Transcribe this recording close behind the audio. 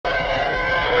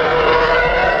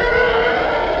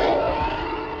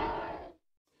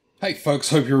Hey folks,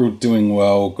 hope you're all doing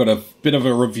well. Got a bit of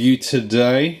a review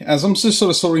today. As I'm just sort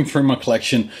of sorting through my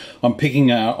collection, I'm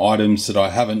picking out items that I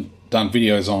haven't done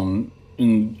videos on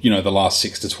in, the last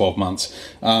 6 to 12 months.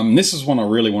 This is one I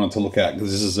really wanted to look at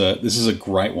because this is a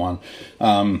great one.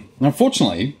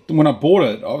 Unfortunately, when I bought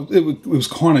it, it was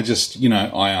kind of just,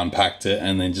 I unpacked it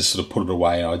and then just sort of put it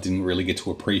away. I didn't really get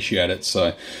to appreciate it.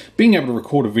 So being able to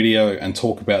record a video and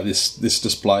talk about this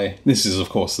display, this is of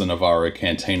course the Nevarro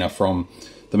Cantina from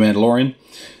The Mandalorian.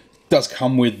 Does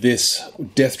come with this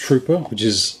Death Trooper, which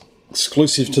is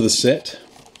exclusive to the set.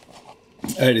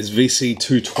 It is VC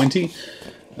 220.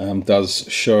 Does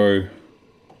show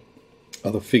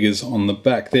other figures on the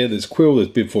back there. There's Quill, there's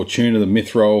Bib Fortuna, the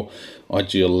Mithril,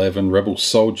 IG-11, Rebel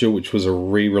Soldier, which was a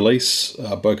re-release,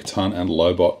 Bo-Katan and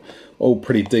Lobot. All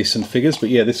pretty decent figures, but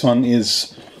yeah, this one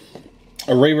is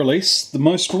a re-release. The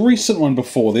most recent one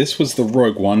before this was the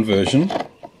Rogue One version,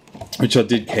 which I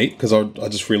did keep because I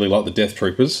just really like the Death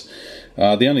Troopers.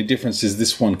 The only difference is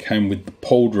this one came with the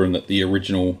pauldron that the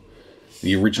original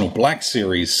Black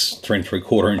Series 3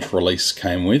 3/4 inch release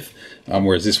came with,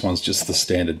 whereas this one's just the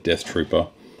standard Death Trooper,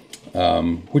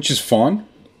 which is fine.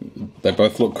 They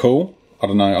both look cool. I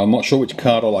don't know, I'm not sure which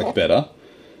card I like better.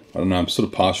 I don't know, I'm sort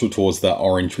of partial towards that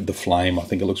orange with the flame. I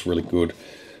think it looks really good.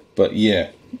 But yeah,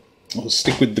 I'll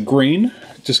stick with the green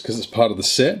just because it's part of the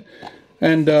set.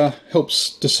 And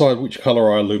helps decide which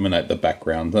colour I illuminate the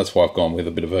background. That's why I've gone with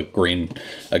a bit of a green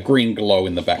glow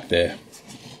in the back there.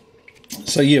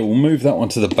 So yeah, we'll move that one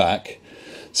to the back.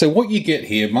 So what you get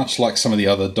here, much like some of the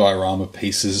other diorama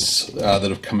pieces that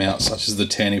have come out, such as the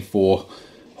Tantive 4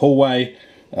 hallway,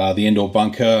 the Endor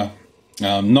bunker,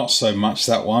 not so much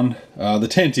that one. The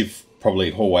Tantive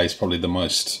hallway is probably the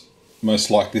most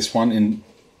like this one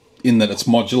in that it's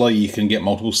modular. You can get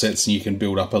multiple sets and you can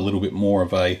build up a little bit more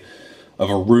of a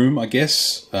room, I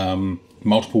guess.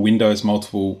 Multiple windows,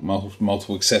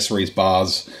 multiple accessories,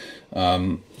 bars.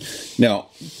 Now,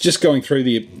 just going through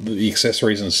the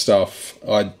accessories and stuff,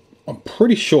 I'm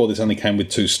pretty sure this only came with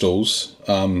 2 stools.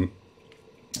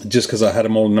 Just because I had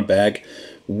them all in a bag.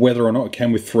 Whether or not it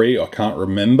came with 3, I can't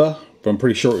remember, but I'm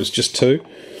pretty sure it was just 2.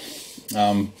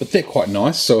 But they're quite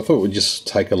nice, so I thought we'd just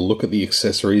take a look at the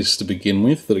accessories to begin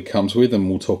with that it comes with, and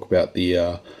we'll talk about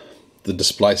the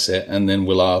display set, and then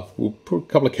we'll put a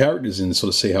couple of characters in to sort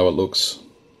of see how it looks.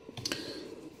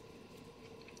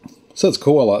 So it's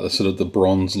cool. I like the sort of the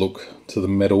bronze look to the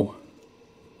metal.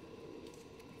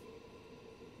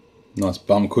 Nice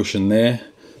bum cushion there.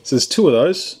 So there's 2 of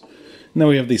those. And then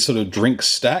we have these sort of drink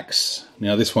stacks.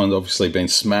 Now this one's obviously been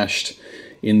smashed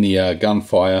in the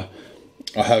gunfire.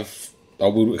 I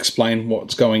will explain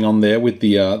what's going on there with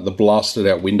the blasted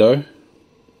out window.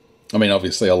 I mean,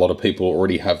 obviously a lot of people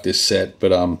already have this set,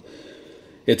 but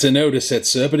it's an older set,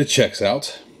 sir, but it checks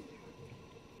out.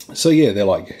 So yeah, they're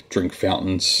like drink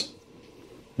fountains.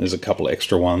 There's a couple of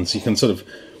extra ones. You can sort of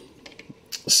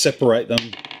separate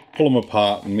them, pull them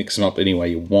apart, and mix them up any way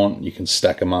you want. You can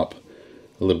stack them up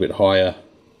a little bit higher.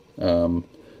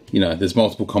 There's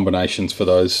multiple combinations for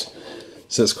those,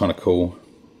 so that's kind of cool.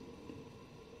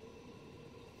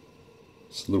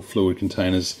 It's little fluid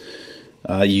containers.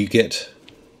 You get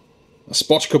a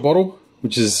Spotchka bottle,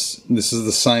 this is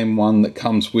the same one that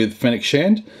comes with Fennec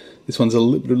Shand. This one's a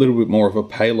little bit more of a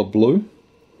paler blue,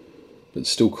 but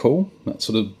still cool. That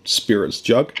sort of spirits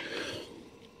jug.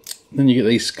 Then you get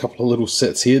these couple of little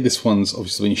sets here. This one's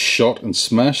obviously been shot and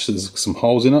smashed. There's some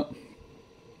holes in it.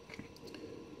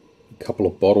 A couple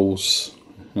of bottles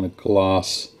and a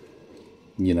glass.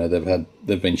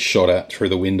 They've been shot at through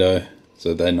the window,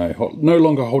 so they're no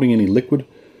longer holding any liquid.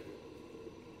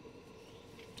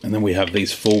 And then we have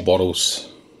these full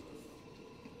bottles,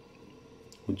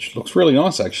 which looks really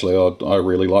nice actually. I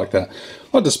really like that.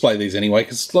 I display these anyway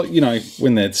because,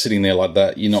 when they're sitting there like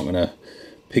that, you're not going to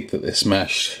pick that they're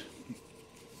smashed.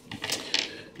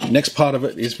 Next part of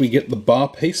it is we get the bar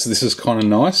piece. This is kind of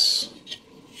nice.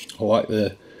 I like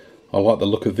the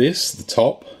look of this. The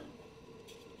top,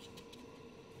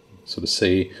 sort of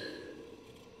see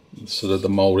sort of the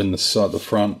mold in the side, the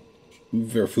front.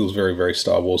 Feels very, very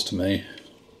Star Wars to me.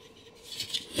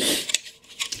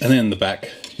 And then the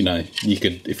back, you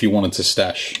could, if you wanted to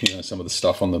stash, some of the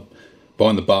stuff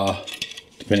behind the bar,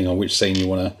 depending on which scene you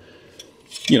want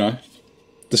to,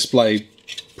 display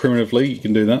primitively, you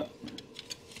can do that.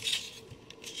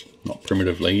 Not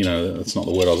primitively, that's not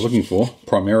the word I was looking for.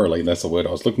 Primarily, that's the word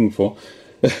I was looking for.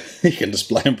 You can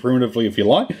display them primitively if you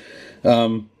like.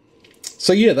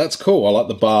 So yeah, that's cool. I like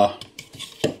the bar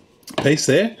piece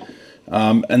there.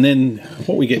 And then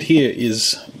what we get here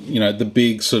is, the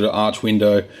big sort of arch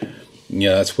window.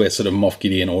 That's where sort of Moff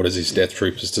Gideon orders his Death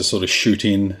Troopers to sort of shoot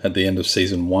in at the end of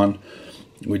Season 1.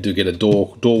 we do get a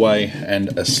doorway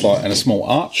and a small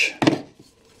arch.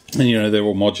 And you know, they're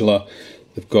all modular.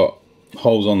 They've got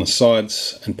holes on the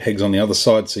sides and pegs on the other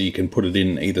side, so you can put it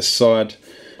in either side.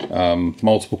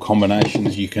 Multiple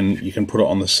combinations. You can put it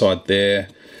on the side there.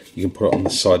 You can put it on the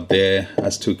side there,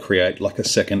 as to create like a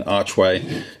second archway.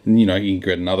 And you know, you can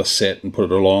get another set and put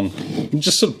it along. And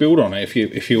just sort of build on it.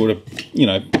 If you were to, you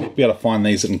know, be able to find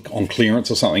these on clearance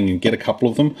or something and get a couple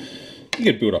of them, you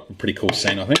could build up a pretty cool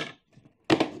scene, I think.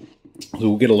 So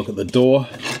we'll get a look at the door.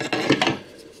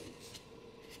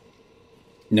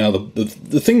 Now,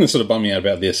 the thing that sort of bummed me out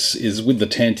about this is with the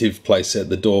Tantive playset,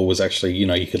 the door was actually, you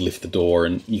know, you could lift the door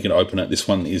and you can open it. This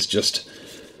one is just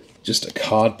a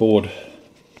cardboard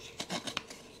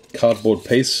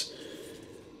piece.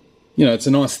 You know, it's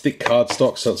a nice thick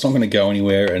cardstock, so it's not going to go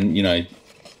anywhere, and you know,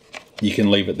 you can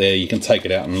leave it there. You can take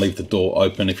it out and leave the door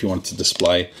open if you want to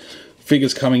display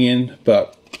figures coming in,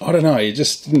 but I don't know, it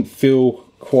just didn't feel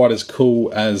quite as cool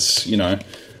as, you know,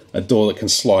 a door that can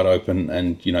slide open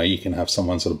and, you know, you can have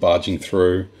someone sort of barging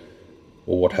through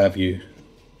or what have you.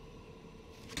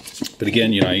 But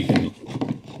again, you know, you can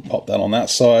pop that on that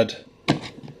side.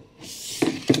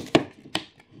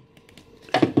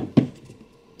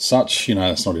 Such, you know,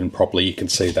 that's not in properly, you can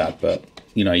see that, but,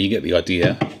 you know, you get the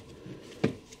idea.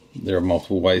 There are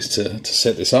multiple ways to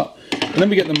set this up. And then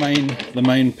we get the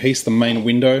main piece, the main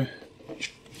window.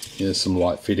 There's some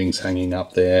light fittings hanging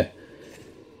up there.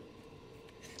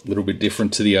 A little bit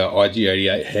different to the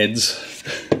IG-88 heads,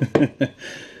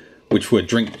 which were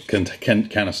drink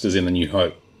canisters in the New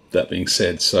Hope, that being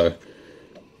said. So,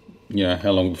 you know,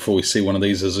 how long before we see one of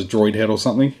these as a droid head or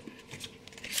something?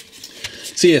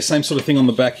 So yeah, same sort of thing on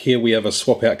the back here. We have a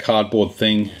swap out cardboard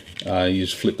thing. You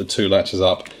just flip the two latches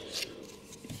up.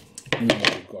 And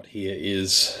what we've got here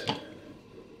is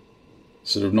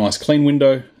sort of nice clean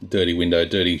window,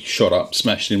 dirty shot up,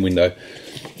 smashed in window.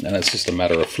 And it's just a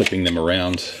matter of flipping them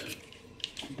around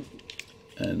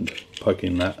and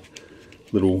poking that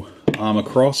little arm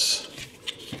across.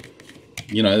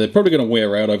 You know, they're probably going to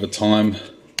wear out over time.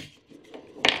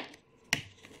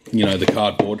 You know, the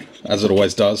cardboard, as it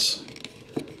always does.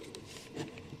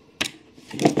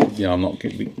 You know, I'm not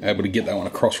going to be able to get that one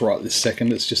across right this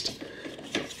second. It's just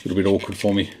a little bit awkward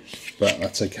for me, but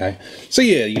that's okay. So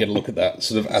yeah, you get a look at that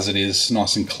sort of as it is,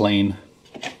 nice and clean.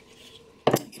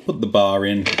 Put the bar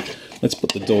in. Let's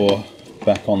put the door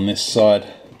back on this side.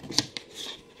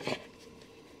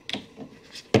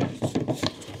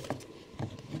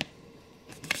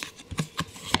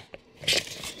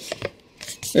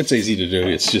 It's easy to do,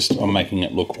 it's just I'm making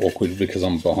it look awkward because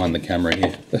I'm behind the camera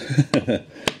here.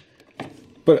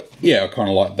 But yeah, I kind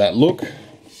of like that look.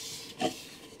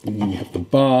 And then you have the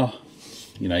bar.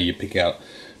 You know, you pick out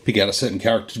a certain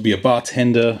character to be a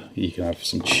bartender. You can have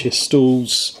some chair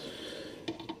stools,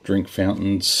 drink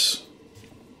fountains,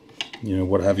 you know,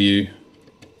 what have you.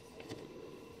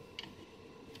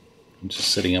 I'm just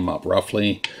setting them up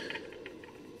roughly.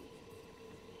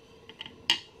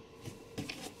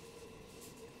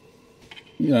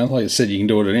 You know, like I said, you can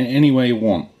do it any way you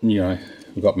want. You know,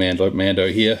 we've got Mando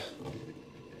here.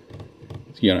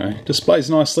 You know, displays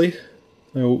nicely.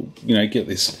 They'll, you know, get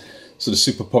this sort of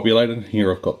super populated.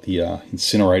 Here I've got the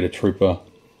incinerator trooper.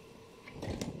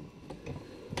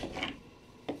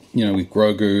 You know, with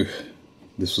Grogu,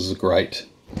 this was a great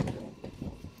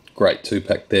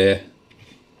 2-pack there.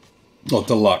 Oh,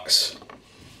 deluxe.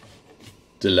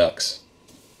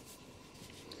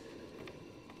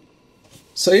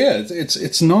 So yeah,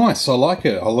 it's nice. I like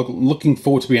it. I'm looking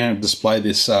forward to being able to display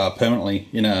this permanently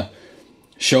in a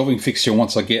shelving fixture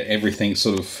once I get everything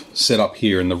sort of set up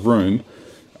here in the room,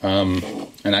 and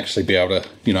actually be able to,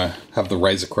 you know, have the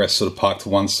Razor Crest sort of parked to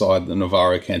one side, the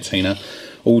Nevarro Cantina.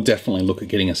 We'll definitely look at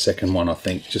getting a second one, I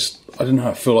think. Just, I don't know,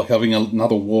 I feel like having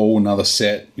another wall, another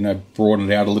set, you know,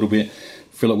 broaden it out a little bit,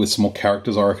 fill it with some more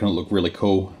characters. I reckon it'll look really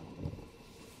cool.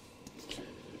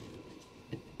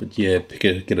 But yeah,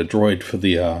 get a droid for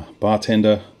the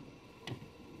bartender.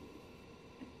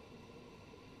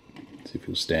 See if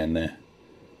he'll stand there.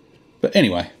 But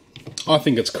anyway, I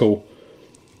think it's cool.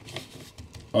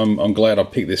 I'm glad I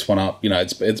picked this one up. You know,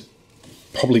 it's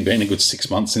probably been a good 6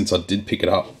 months since I did pick it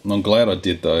up. And I'm glad I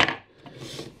did, though.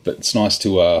 But it's nice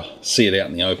to see it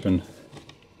out in the open.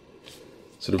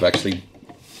 Sort of actually,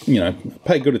 you know,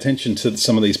 pay good attention to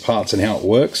some of these parts and how it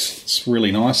works. It's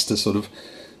really nice to sort of...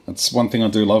 That's one thing I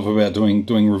do love about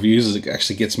doing reviews, is it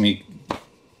actually gives me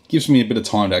a bit of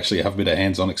time to actually have a bit of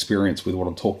hands-on experience with what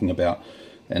I'm talking about.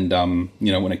 And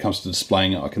you know, when it comes to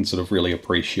displaying it, I can sort of really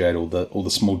appreciate all the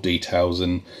small details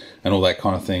and all that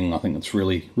kind of thing. I think it's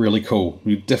really, really cool.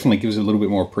 It definitely gives you a little bit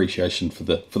more appreciation for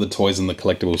the toys and the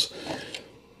collectibles.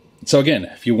 So again,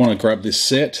 if you want to grab this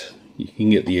set, you can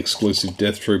get the exclusive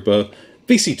Death Trooper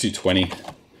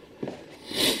VC220.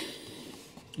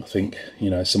 I think, you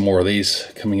know, some more of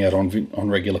these coming out on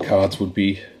regular cards would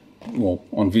be, well,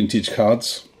 on vintage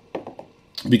cards.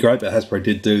 It'd be great, but Hasbro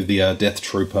did do the Death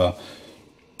Trooper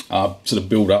sort of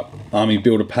build-up army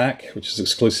builder pack, which is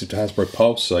exclusive to Hasbro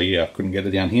Pulse, so yeah, I couldn't get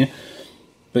it down here.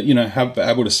 But, you know,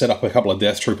 able to set up a couple of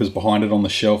Death Troopers behind it on the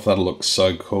shelf, that'll look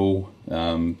so cool.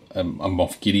 I'm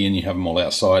off Gideon, you have them all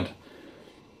outside.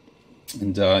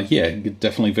 And yeah, you could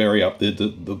definitely vary up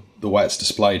the way it's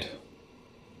displayed.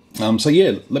 So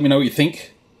yeah, let me know what you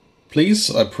think, please.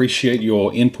 I appreciate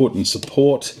your input and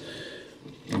support.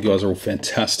 You guys are all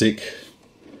fantastic.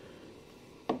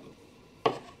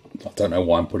 I don't know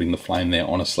why I'm putting the flame there,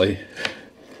 honestly.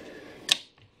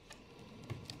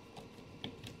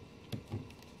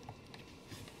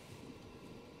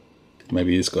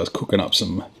 Maybe this guy's cooking up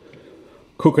some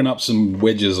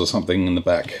wedges or something in the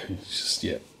back. It's just,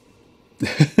 yeah.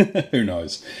 Who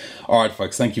knows? Alright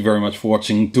folks, thank you very much for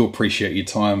watching. Do appreciate your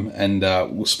time, and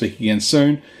we'll speak again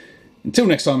soon. Until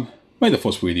next time, may the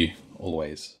Force be with you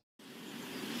always.